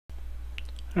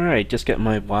Alright, just got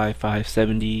my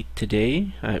Y570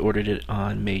 today. I ordered it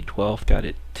on May 12th, got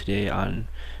it today on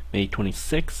May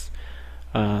 26th.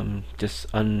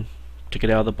 Took it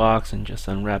out of the box and just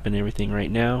unwrapping everything right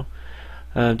now.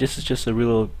 This is just a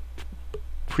real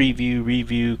preview,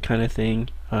 review kind of thing.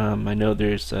 I know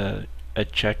there's a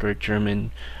Czech or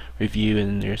German review,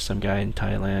 and there's some guy in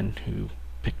Thailand who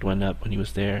picked one up when he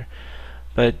was there.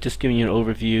 But just giving you an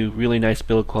overview, really nice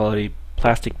build quality,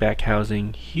 plastic back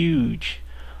housing, huge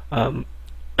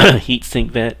heat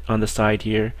sink vent on the side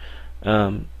here,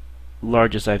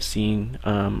 largest I've seen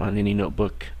on any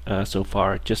notebook so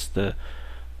far. Just the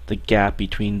gap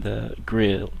between the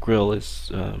grill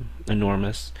is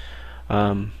enormous.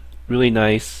 Really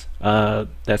nice.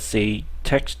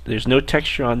 There's no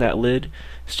texture on that lid.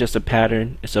 It's just a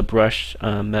pattern. It's a brushed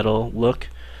metal look.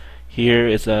 Here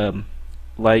is a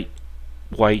light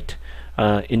white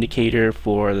indicator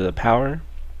for the power,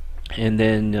 and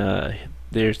then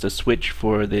there's the switch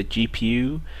for the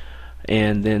GPU,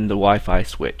 and then the Wi-Fi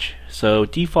switch. So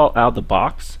default out of the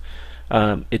box,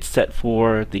 it's set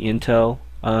for the Intel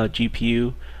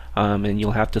GPU, and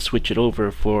you'll have to switch it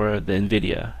over for the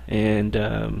Nvidia.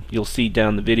 And you'll see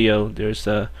down the video there's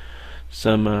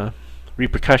some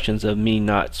repercussions of me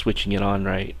not switching it on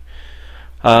right.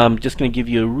 Just going to give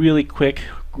you a really quick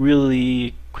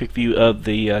view of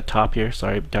the top here.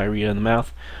 Sorry, diarrhea in the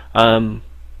mouth.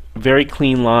 Very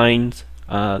clean lines,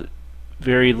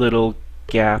 very little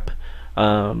gap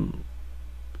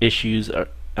issues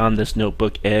on this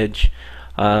notebook edge.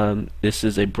 This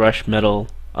is a brushed metal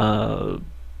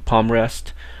palm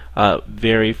rest,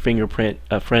 very fingerprint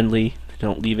friendly.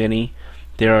 Don't leave any.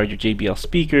 There are your JBL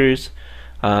speakers.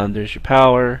 There's your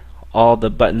power. All the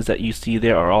buttons that you see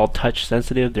there are all touch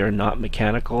sensitive. They're not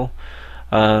mechanical.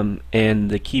 And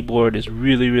the keyboard is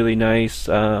really nice,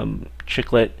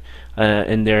 chiclet,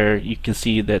 and there you can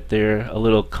see that they're a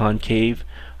little concave,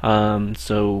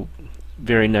 so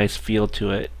very nice feel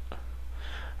to it.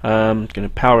 I'm going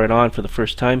to power it on for the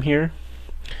first time here,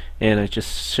 and I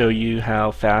just show you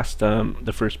how fast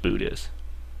the first boot is.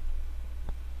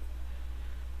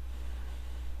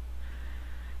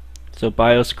 So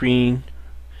BIOS screen,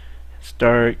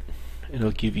 start,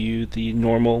 it'll give you the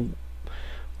normal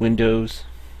Windows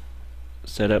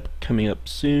setup coming up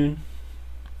soon.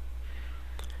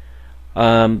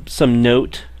 Some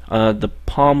note, the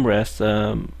palm rest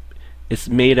is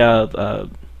made out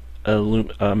of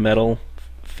metal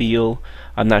feel.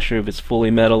 I'm not sure if it's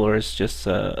fully metal or it's just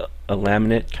a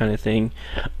laminate kind of thing,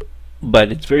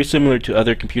 but it's very similar to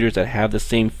other computers that have the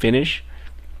same finish,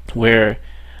 where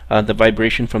the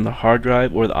vibration from the hard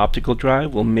drive or the optical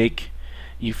drive will make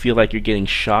you feel like you're getting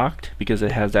shocked, because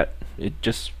it has that, it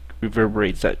just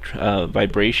reverberates that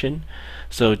vibration.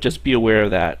 So just be aware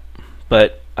of that.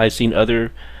 But I've seen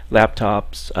other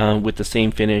laptops with the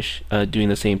same finish doing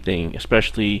the same thing,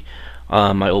 especially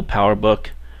my old PowerBook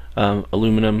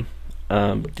aluminum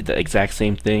did the exact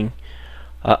same thing.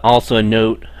 Also a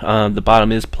note, the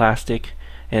bottom is plastic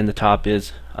and the top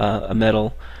is a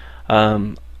metal.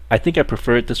 I think I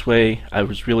prefer it this way. I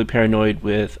was really paranoid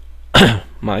with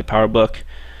my PowerBook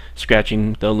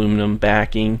scratching the aluminum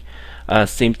backing.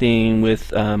 Same thing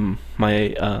with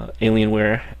my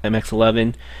Alienware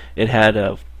MX11. It had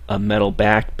a metal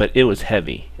back, but it was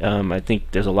heavy. I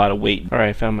think there's a lot of weight. Alright,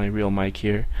 I found my real mic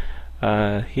here.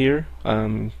 Here,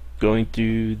 going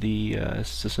through the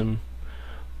system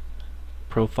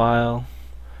profile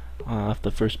off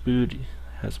the first boot.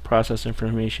 Has process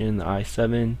information, the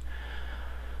i7,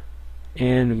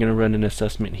 and I'm going to run an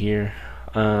assessment here.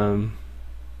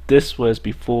 This was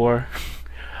before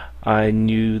I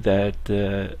knew that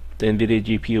the Nvidia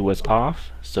GPU was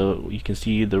off, so you can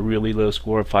see the really low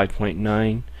score of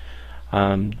 5.9.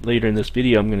 Later in this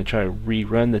video I'm going to try to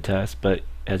rerun the test, but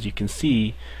as you can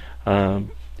see,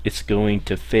 it's going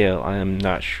to fail. I am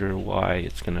not sure why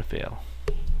it's going to fail.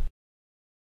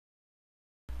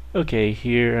 Okay,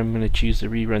 here I'm going to choose to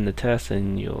rerun the test,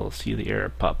 and you'll see the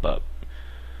error pop up.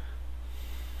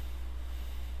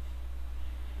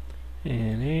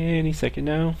 And any second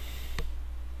now.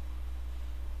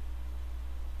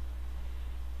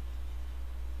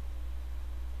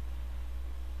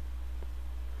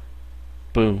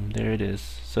 Boom, there it is.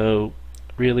 So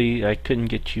really, I couldn't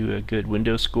get you a good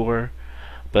Windows score,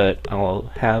 but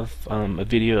I'll have a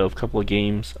video of a couple of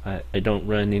games. I don't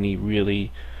run any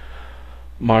really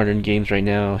modern games right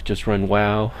now, just run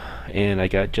WoW, and I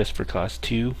got Just for Cause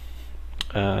 2,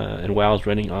 and WoW is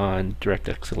running on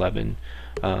DirectX 11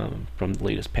 from the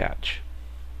latest patch.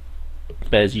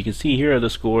 But as you can see, here are the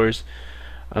scores.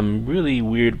 I'm really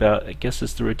weird about, I guess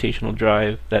it's the rotational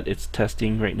drive that it's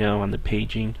testing right now on the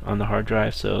paging on the hard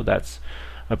drive, so that's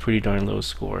a pretty darn low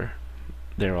score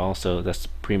there also. That's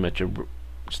pretty much a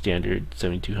standard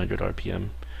 7200 RPM.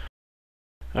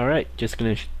 Alright, just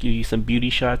gonna give you some beauty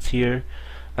shots here.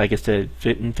 Like I said,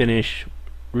 fit and finish,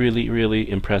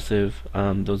 really impressive.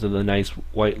 Those are the nice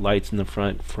white lights in the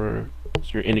front for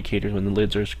your indicators when the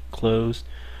lids are closed.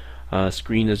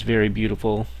 Screen is very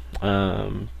beautiful,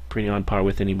 pretty on par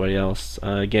with anybody else.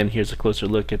 Again, here's a closer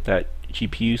look at that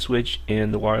GPU switch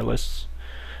and the wireless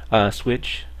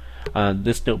switch.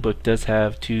 This notebook does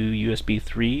have two USB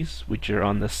 3s, which are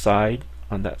on the side,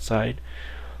 on that side.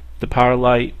 The power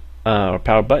light or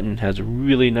power button has a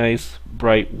really nice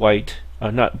bright white,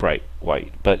 not bright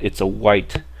white, but it's a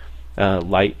white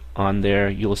light on there.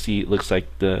 You'll see it looks like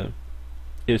the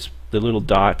little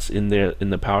dots in there in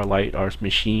the power light are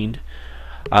machined.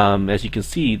 As you can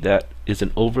see, that is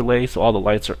an overlay, so all the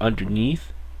lights are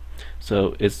underneath.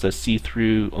 So it's a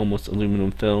see-through, almost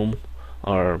aluminum film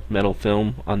or metal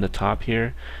film on the top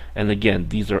here. And again,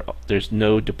 there's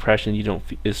no depression. You don't.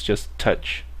 It's just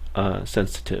touch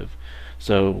sensitive.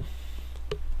 So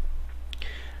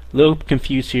a little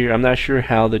confused here. I'm not sure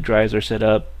how the drives are set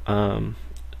up.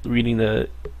 Reading the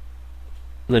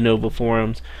Lenovo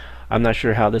forums, I'm not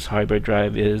sure how this hybrid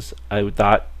drive is. I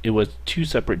thought it was two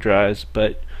separate drives,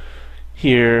 but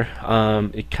here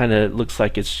it kind of looks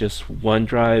like it's just one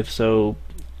drive. So,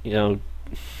 you know,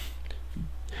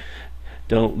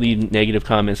 don't leave negative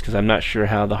comments because I'm not sure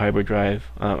how the hybrid drive.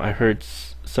 I heard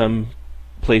some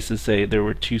places say there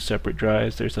were two separate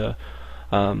drives. There's a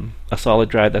solid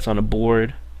drive that's on a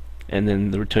board, and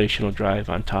then the rotational drive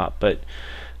on top. But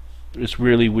it's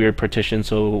really weird partition.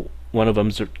 So one of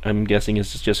them, I'm guessing,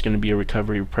 is just going to be a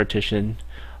recovery partition.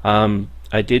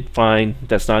 I did find,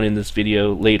 that's not in this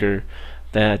video, later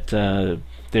that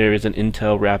there is an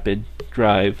Intel Rapid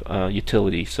Drive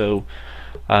utility. So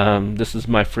this is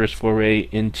my first foray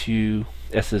into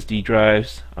SSD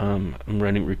drives. I'm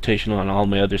running rotational on all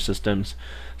my other systems,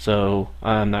 so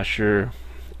I'm not sure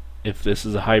if this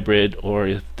is a hybrid or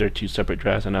if they're two separate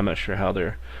drives, and I'm not sure how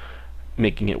they're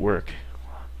making it work.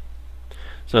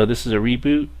 So this is a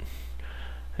reboot,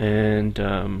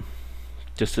 and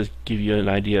just to give you an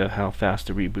idea of how fast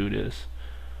the reboot is.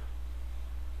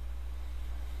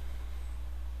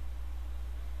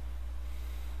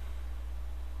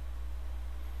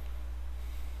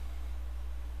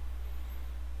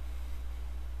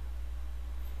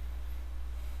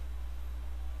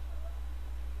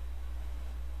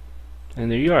 And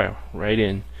there you are, right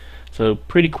in. So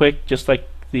pretty quick, just like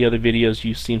the other videos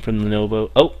you've seen from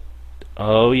Lenovo.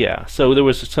 Oh yeah. So there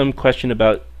was some question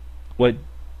about what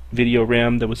video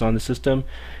RAM that was on the system,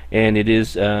 and it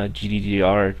is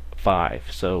GDDR5.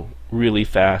 So really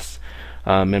fast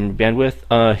memory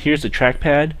bandwidth. Here's the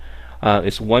trackpad.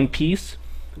 It's one piece,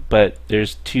 but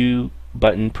there's two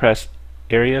button press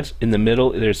areas. In the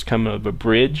middle, there's kind of a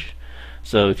bridge.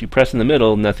 So if you press in the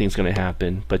middle, nothing's going to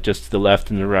happen, but just to the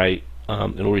left and the right,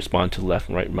 it'll respond to the left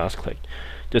and right mouse click.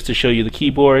 Just to show you the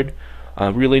keyboard,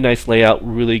 really nice layout,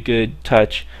 really good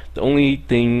touch. The only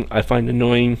thing I find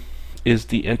annoying is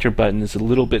the enter button is a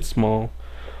little bit small.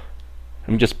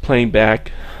 I'm just playing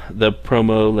back the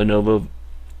promo Lenovo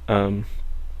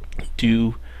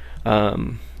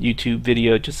YouTube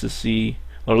video just to see,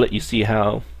 or let you see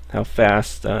how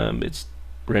fast it's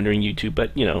rendering YouTube.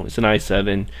 But you know, it's an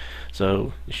i7,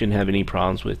 so you shouldn't have any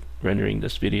problems with rendering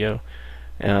this video.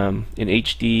 In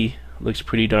HD, looks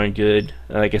pretty darn good.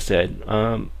 Like I said,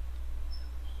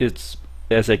 it's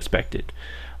as expected.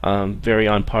 Very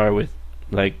on par with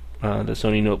like the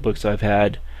Sony notebooks I've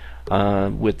had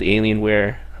with the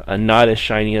Alienware. Not as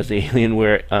shiny as the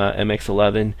Alienware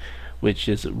MX11, which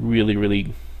is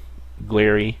really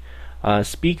glary.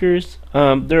 Speakers,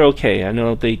 they're okay. I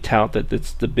know they tout that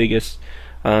it's the biggest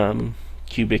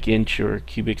cubic inch or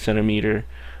cubic centimeter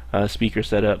speaker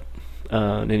setup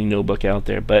any notebook out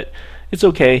there, but it's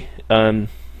okay.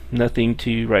 Nothing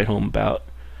to write home about.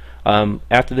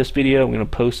 After this video, I'm going to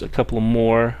post a couple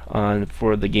more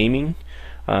for the gaming.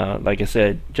 Like I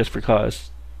said, just cause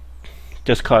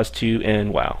 2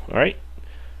 and wow. All right.